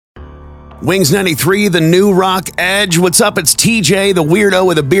Wings 93, the new rock edge. What's up? It's TJ, the weirdo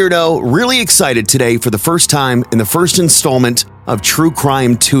with a beardo. Really excited today for the first time in the first installment of True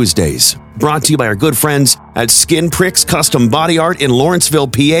Crime Tuesdays. Brought to you by our good friends at Skin Pricks Custom Body Art in Lawrenceville,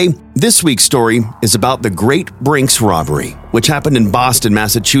 PA. This week's story is about the Great Brinks Robbery, which happened in Boston,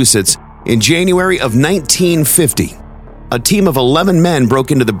 Massachusetts in January of 1950. A team of 11 men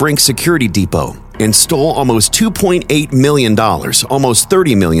broke into the Brinks Security Depot and stole almost $2.8 million, almost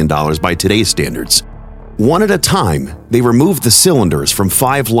 $30 million by today's standards. One at a time, they removed the cylinders from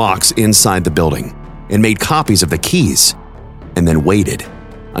 5 locks inside the building and made copies of the keys, and then waited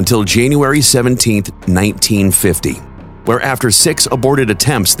until January 17, 1950, where after 6 aborted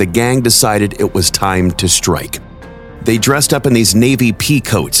attempts, the gang decided it was time to strike. They dressed up in these navy pea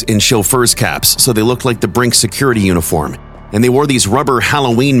coats and chauffeur's caps so they looked like the Brinks security uniform, and they wore these rubber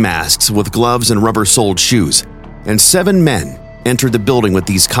Halloween masks with gloves and rubber-soled shoes. And 7 men entered the building with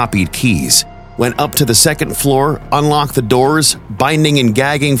these copied keys, went up to the second floor, unlocked the doors, binding and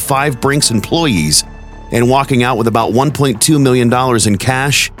gagging 5 Brinks employees, and walking out with about $1.2 million in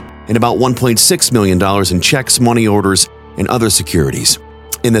cash and about $1.6 million in checks, money orders, and other securities.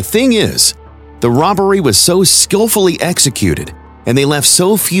 And the thing is, the robbery was so skillfully executed, and they left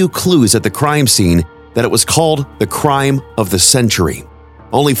so few clues at the crime scene that it was called the crime of the century.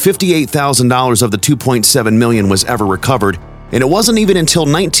 Only $58,000 of the $2.7 million was ever recovered, and it wasn't even until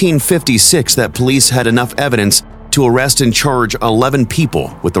 1956 that police had enough evidence to arrest and charge 11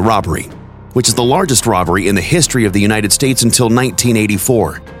 people with the robbery, which is the largest robbery in the history of the United States until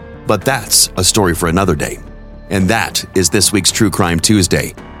 1984. But that's a story for another day. And that is this week's True Crime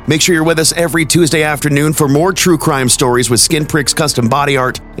Tuesday. Make sure you're with us every Tuesday afternoon for more true crime stories with Skin Pricks Custom Body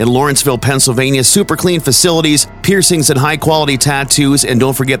Art in Lawrenceville, Pennsylvania. Super clean facilities, piercings, and high-quality tattoos. And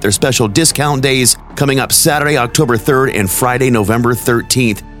don't forget their special discount days coming up Saturday, October 3rd and Friday, November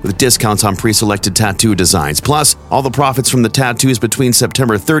 13th with discounts on pre-selected tattoo designs. Plus, all the profits from the tattoos between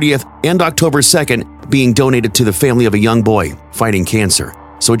September 30th and October 2nd being donated to the family of a young boy fighting cancer.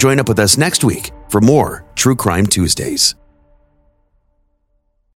 So join up with us next week for more True Crime Tuesdays.